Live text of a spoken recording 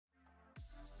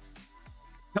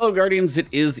Hello Guardians, it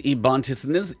is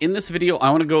Ebontis. In this video, I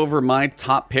want to go over my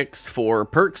top picks for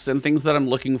perks and things that I'm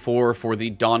looking for the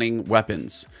dawning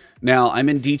weapons. Now, I'm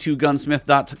in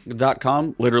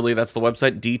d2gunsmith.com. Literally, that's the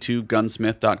website,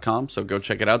 d2gunsmith.com. So go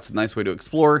check it out. It's a nice way to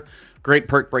explore. Great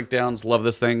perk breakdowns. Love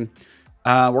this thing.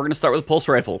 We're going to start with a pulse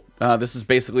rifle. This is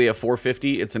basically a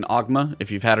 450. It's an Ogma, if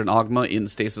you've had an Ogma in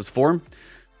Stasis form.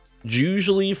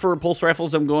 Usually for pulse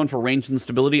rifles, I'm going for range and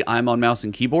stability. I'm on mouse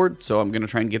and keyboard, so I'm going to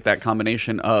try and get that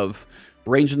combination of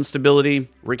range and stability,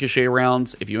 ricochet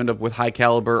rounds. If you end up with high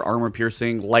caliber, armor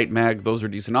piercing, light mag, those are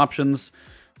decent options.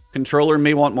 Controller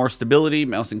may want more stability.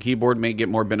 Mouse and keyboard may get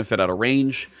more benefit out of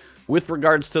range. With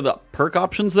regards to the perk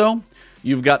options, though,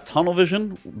 you've got tunnel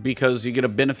vision because you get a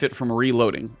benefit from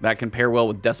reloading. That can pair well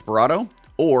with Desperado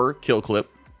or kill clip.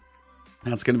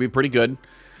 That's going to be pretty good.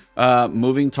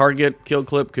 Moving target, kill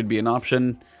clip could be an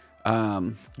option.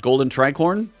 Golden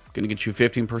tricorn, going to get you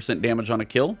 15% damage on a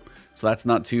kill, so that's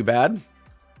not too bad.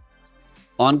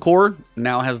 Encore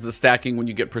now has the stacking. When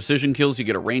you get precision kills, you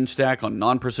get a range stack. On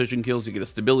non-precision kills, you get a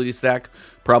stability stack,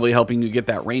 probably helping you get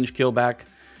that range kill back.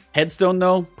 Headstone,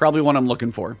 though, probably what I'm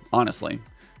looking for, honestly.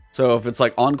 So if it's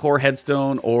like Encore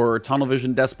Headstone or Tunnel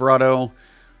Vision Desperado,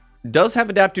 does have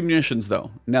adaptive munitions,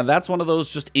 though. Now, that's one of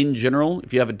those just in general.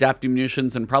 If you have adaptive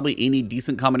munitions and probably any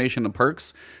decent combination of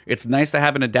perks, it's nice to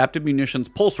have an adaptive munitions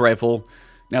pulse rifle.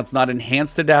 Now, it's not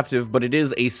enhanced adaptive, but it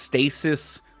is a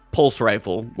stasis pulse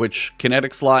rifle, which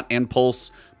kinetic slot and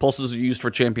pulse. Pulses are used for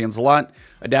champions a lot.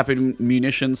 Adaptive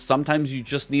munitions, sometimes you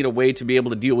just need a way to be able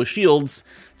to deal with shields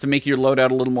to make your loadout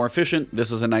a little more efficient.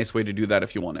 This is a nice way to do that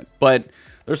if you want it. But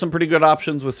there's some pretty good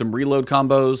options with some reload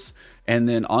combos. And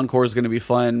then Encore is going to be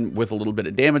fun with a little bit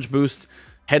of damage boost.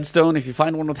 Headstone, if you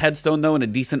find one with Headstone, though, and a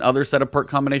decent other set of perk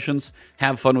combinations,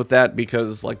 have fun with that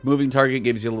because, like, moving target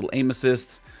gives you a little aim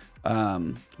assist.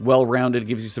 Well-rounded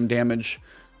gives you some damage.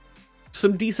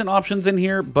 Some decent options in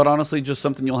here, but honestly, just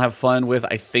something you'll have fun with.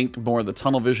 I think more the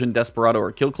Tunnel Vision, Desperado,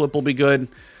 or Kill Clip will be good.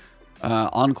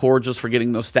 Encore, just for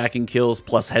getting those stacking kills,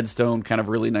 plus Headstone, kind of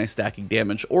really nice stacking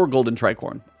damage, or Golden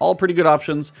Tricorn. All pretty good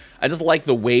options. I just like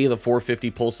the way the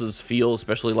 450 pulses feel,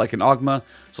 especially like an Ogma,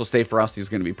 so Stay Frosty is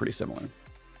going to be pretty similar.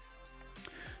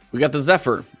 We got the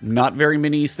Zephyr. Not very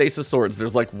many Stasis swords.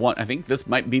 There's like one. I think this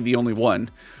might be the only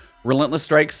one. Relentless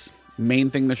Strikes,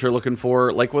 main thing that you're looking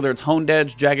for. Like whether it's Honed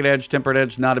Edge, Jagged Edge, Tempered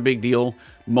Edge, not a big deal.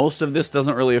 Most of this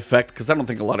doesn't really affect, because I don't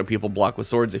think a lot of people block with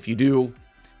swords. If you do,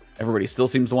 everybody still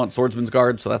seems to want Swordsman's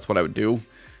Guard, so that's what I would do.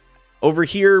 Over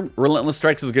here, Relentless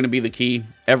Strikes is going to be the key.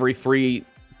 Every 3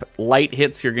 light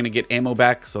hits, you're going to get ammo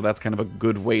back, so that's kind of a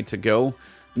good way to go.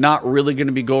 Not really going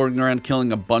to be going around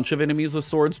killing a bunch of enemies with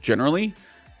swords, generally,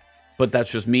 but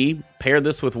that's just me. Pair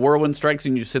this with Whirlwind Strikes,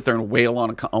 and you sit there and wail on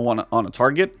a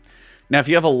target. Now, if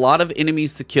you have a lot of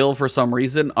enemies to kill for some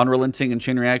reason, Unrelenting and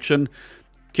Chain Reaction,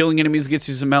 killing enemies gets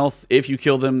you some health. If you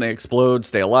kill them, they explode,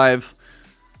 stay alive.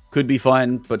 Could be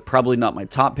fun, but probably not my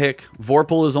top pick.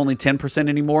 Vorpal is only 10%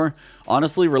 anymore.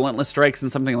 Honestly, Relentless Strikes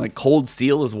and something like Cold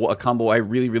Steel is a combo I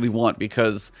really, really want,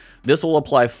 because this will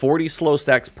apply 40 slow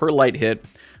stacks per light hit.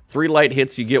 3 light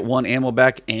hits, you get 1 ammo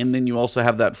back, and then you also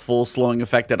have that full slowing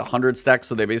effect at 100 stacks,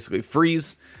 so they basically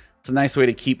freeze. It's a nice way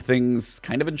to keep things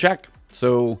kind of in check.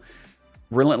 So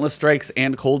Relentless Strikes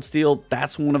and Cold Steel,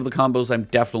 that's one of the combos I'm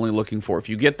definitely looking for. If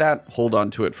you get that, hold on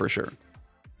to it for sure.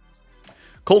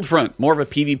 Cold Front, more of a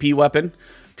PvP weapon,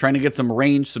 trying to get some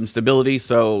range, some stability.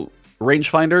 So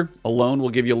Rangefinder alone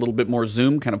will give you a little bit more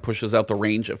zoom, kind of pushes out the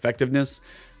range effectiveness.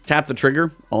 Tap the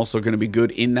Trigger, also going to be good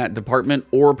in that department,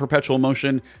 or Perpetual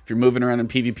Motion if you're moving around in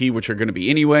PvP, which are going to be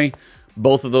anyway.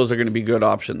 Both of those are going to be good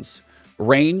options.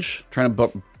 Range, trying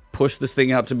to push this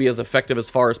thing out to be as effective as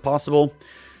far as possible.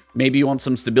 Maybe you want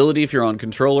some stability if you're on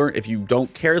controller. If you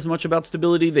don't care as much about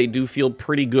stability, they do feel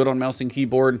pretty good on mouse and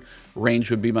keyboard. Range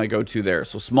would be my go-to there.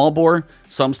 So small bore,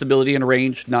 some stability and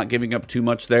range, not giving up too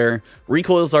much there.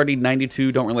 Recoil is already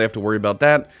 92, don't really have to worry about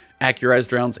that.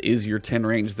 Accurized rounds is your 10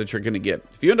 range that you're going to get.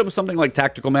 If you end up with something like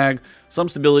Tactical Mag, some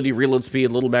stability, reload speed,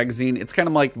 little magazine, it's kind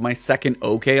of like my second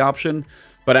okay option.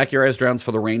 But Accurized rounds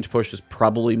for the range push is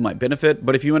probably my benefit.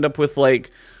 But if you end up with like,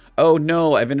 oh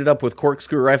no, I've ended up with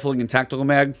Corkscrew Rifling and Tactical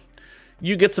Mag,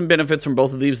 you get some benefits from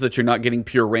both of these that you're not getting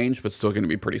pure range, but still going to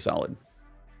be pretty solid.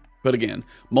 But again,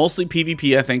 mostly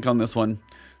PvP, I think, on this one.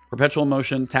 Perpetual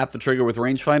Motion, tap the trigger with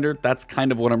Rangefinder, that's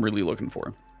kind of what I'm really looking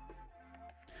for.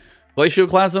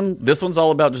 Glacioclasm, this one's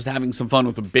all about just having some fun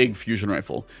with a big fusion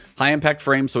rifle. High impact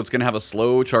frame, so it's going to have a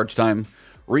slow charge time.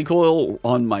 Recoil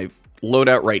on my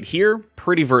loadout right here,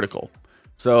 pretty vertical.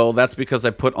 So that's because I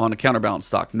put on a counterbalance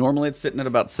stock. Normally it's sitting at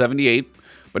about 78,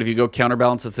 but if you go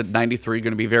counterbalance, it's at 93,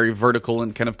 going to be very vertical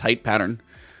and kind of tight pattern.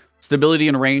 Stability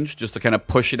and range, just to kind of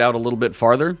push it out a little bit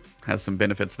farther, has some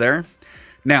benefits there.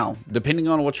 Now, depending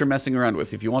on what you're messing around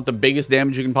with, if you want the biggest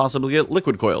damage you can possibly get,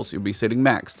 liquid coils, you'll be sitting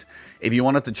maxed. If you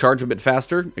want it to charge a bit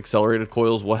faster, accelerated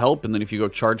coils will help, and then if you go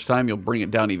charge time, you'll bring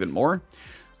it down even more.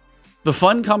 The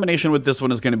fun combination with this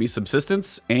one is going to be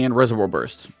Subsistence and Reservoir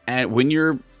Burst. And when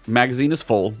your magazine is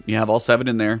full, you have all 7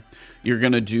 in there, you're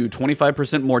going to do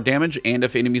 25% more damage, and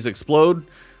if enemies explode,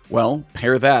 well,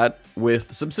 pair that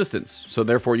with Subsistence. So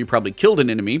therefore, you probably killed an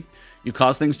enemy, you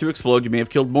cause things to explode, you may have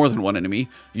killed more than one enemy,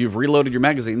 you've reloaded your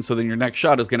magazine, so then your next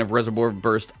shot is going to have Reservoir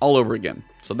Burst all over again.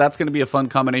 So that's going to be a fun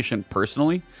combination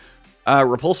personally.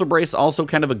 Repulsor Brace, also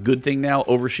kind of a good thing now.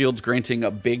 Overshield's granting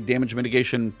a big damage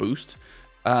mitigation boost.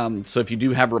 So if you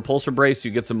do have Repulsor Brace,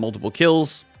 you get some multiple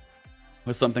kills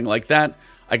with something like that.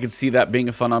 I could see that being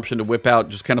a fun option to whip out,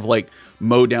 just kind of like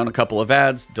mow down a couple of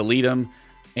ads, delete them.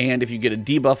 And if you get a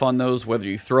debuff on those, whether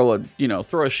you throw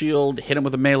a shield, hit them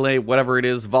with a melee, whatever it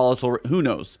is, volatile, who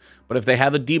knows. But if they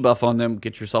have a debuff on them,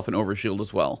 get yourself an overshield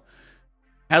as well.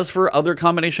 As for other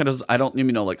combinations, I don't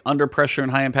even know, like under pressure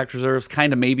and high impact reserves,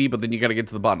 kind of maybe, but then you got to get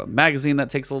to the bottom of the magazine. That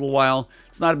takes a little while.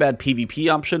 It's not a bad PvP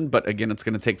option, but again, it's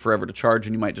going to take forever to charge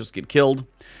and you might just get killed.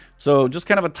 So just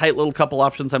kind of a tight little couple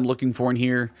options I'm looking for in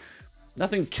here.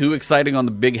 Nothing too exciting on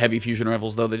the big heavy fusion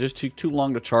rifles, though. They just take too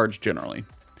long to charge generally.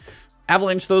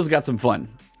 Avalanche, those got some fun.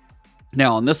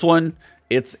 Now, on this one,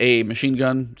 it's a machine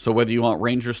gun, so whether you want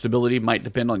range or stability might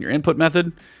depend on your input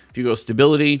method. If you go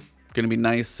stability, going to be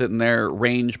nice sitting there.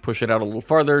 Range, push it out a little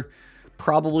farther.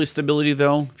 Probably stability,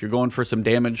 though. If you're going for some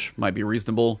damage, might be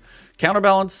reasonable.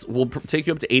 Counterbalance will take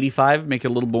you up to 85, make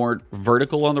it a little more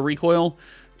vertical on the recoil.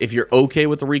 If you're okay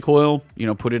with the recoil, you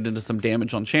know, put it into some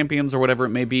damage on champions or whatever it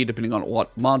may be, depending on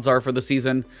what mods are for the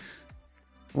season.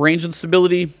 Range and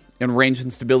stability. And range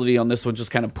and stability on this one,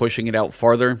 just kind of pushing it out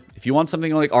farther. If you want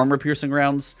something like armor-piercing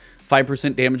rounds,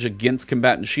 5% damage against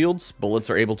combatant shields.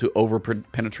 Bullets are able to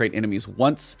over-penetrate enemies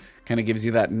once. Kind of gives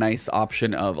you that nice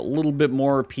option of a little bit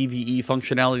more PvE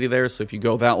functionality there. So if you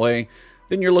go that way,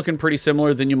 then you're looking pretty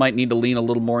similar. Then you might need to lean a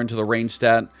little more into the range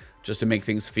stat just to make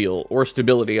things feel, or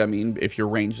stability, I mean, if your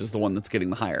range is the one that's getting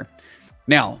the higher.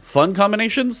 Now, fun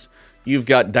combinations. You've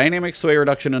got dynamic sway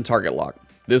reduction and target lock.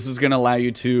 This is going to allow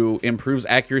you to improve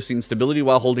accuracy and stability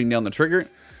while holding down the trigger.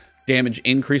 Damage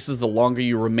increases the longer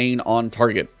you remain on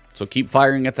target. So keep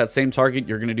firing at that same target.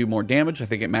 You're going to do more damage. I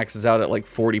think it maxes out at like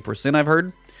 40%, I've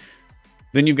heard.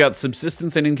 Then you've got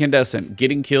Subsistence and Incandescent.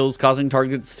 Getting kills, causing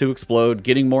targets to explode,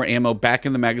 getting more ammo back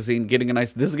in the magazine, getting a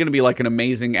nice... This is going to be like an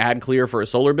amazing ad clear for a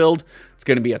solar build. It's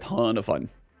going to be a ton of fun.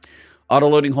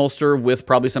 Auto-loading holster with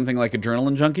probably something like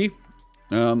Adrenaline Junkie.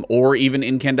 Or even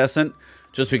Incandescent.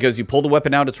 Just because you pull the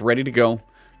weapon out, it's ready to go.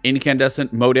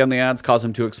 Incandescent, mow down the ads, cause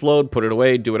them to explode, put it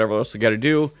away, do whatever else you got to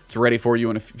do. It's ready for you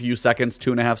in a few seconds,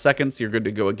 2.5 seconds. You're good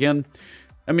to go again.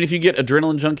 I mean, if you get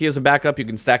Adrenaline Junkie as a backup, you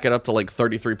can stack it up to like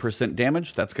 33%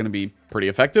 damage. That's going to be pretty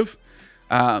effective.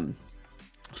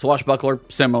 Swashbuckler,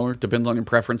 similar, depends on your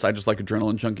preference. I just like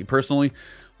Adrenaline Junkie personally.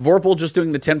 Vorpal, just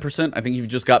doing the 10%. I think you've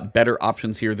just got better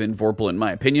options here than Vorpal in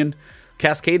my opinion.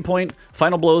 Cascade Point,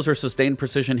 final blows or sustained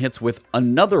precision hits with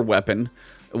another weapon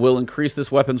will increase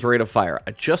this weapon's rate of fire.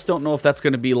 I just don't know if that's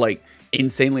going to be like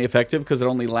insanely effective because it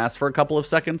only lasts for a couple of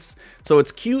seconds. So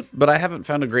it's cute, but I haven't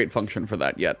found a great function for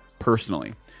that yet,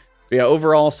 personally. But yeah,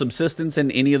 overall, Subsistence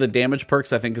and any of the damage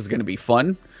perks I think is going to be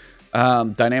fun.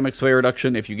 Dynamic sway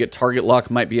reduction, if you get target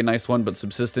lock, might be a nice one, but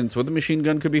Subsistence with a machine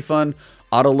gun could be fun.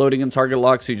 Auto loading and target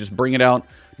lock, so you just bring it out,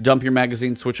 dump your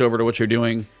magazine, switch over to what you're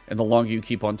doing, and the longer you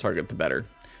keep on target, the better.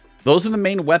 Those are the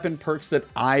main weapon perks that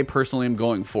I personally am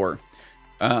going for.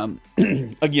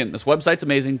 Again, this website's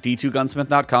amazing,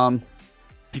 d2gunsmith.com.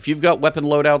 If you've got weapon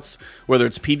loadouts, whether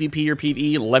it's PvP or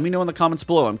PvE, let me know in the comments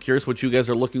below. I'm curious what you guys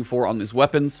are looking for on these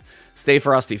weapons. Stay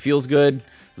Frosty feels good.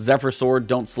 Zephyr sword,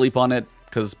 don't sleep on it,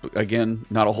 because, again,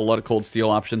 not a whole lot of cold steel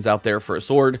options out there for a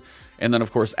sword. And then,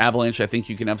 of course, Avalanche, I think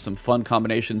you can have some fun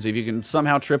combinations. If you can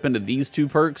somehow trip into these two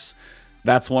perks,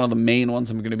 that's one of the main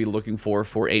ones I'm going to be looking for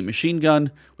a machine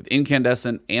gun with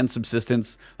Incandescent and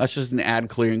Subsistence. That's just an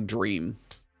ad-clearing dream.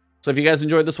 So if you guys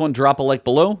enjoyed this one, drop a like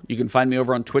below. You can find me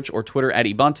over on Twitch or Twitter at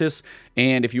Ebontis.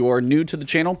 And if you are new to the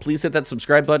channel, please hit that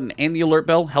subscribe button and the alert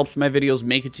bell. Helps my videos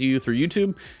make it to you through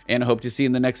YouTube. And I hope to see you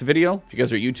in the next video. If you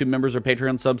guys are YouTube members or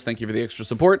Patreon subs, thank you for the extra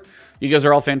support. You guys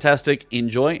are all fantastic.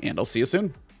 Enjoy, and I'll see you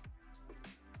soon.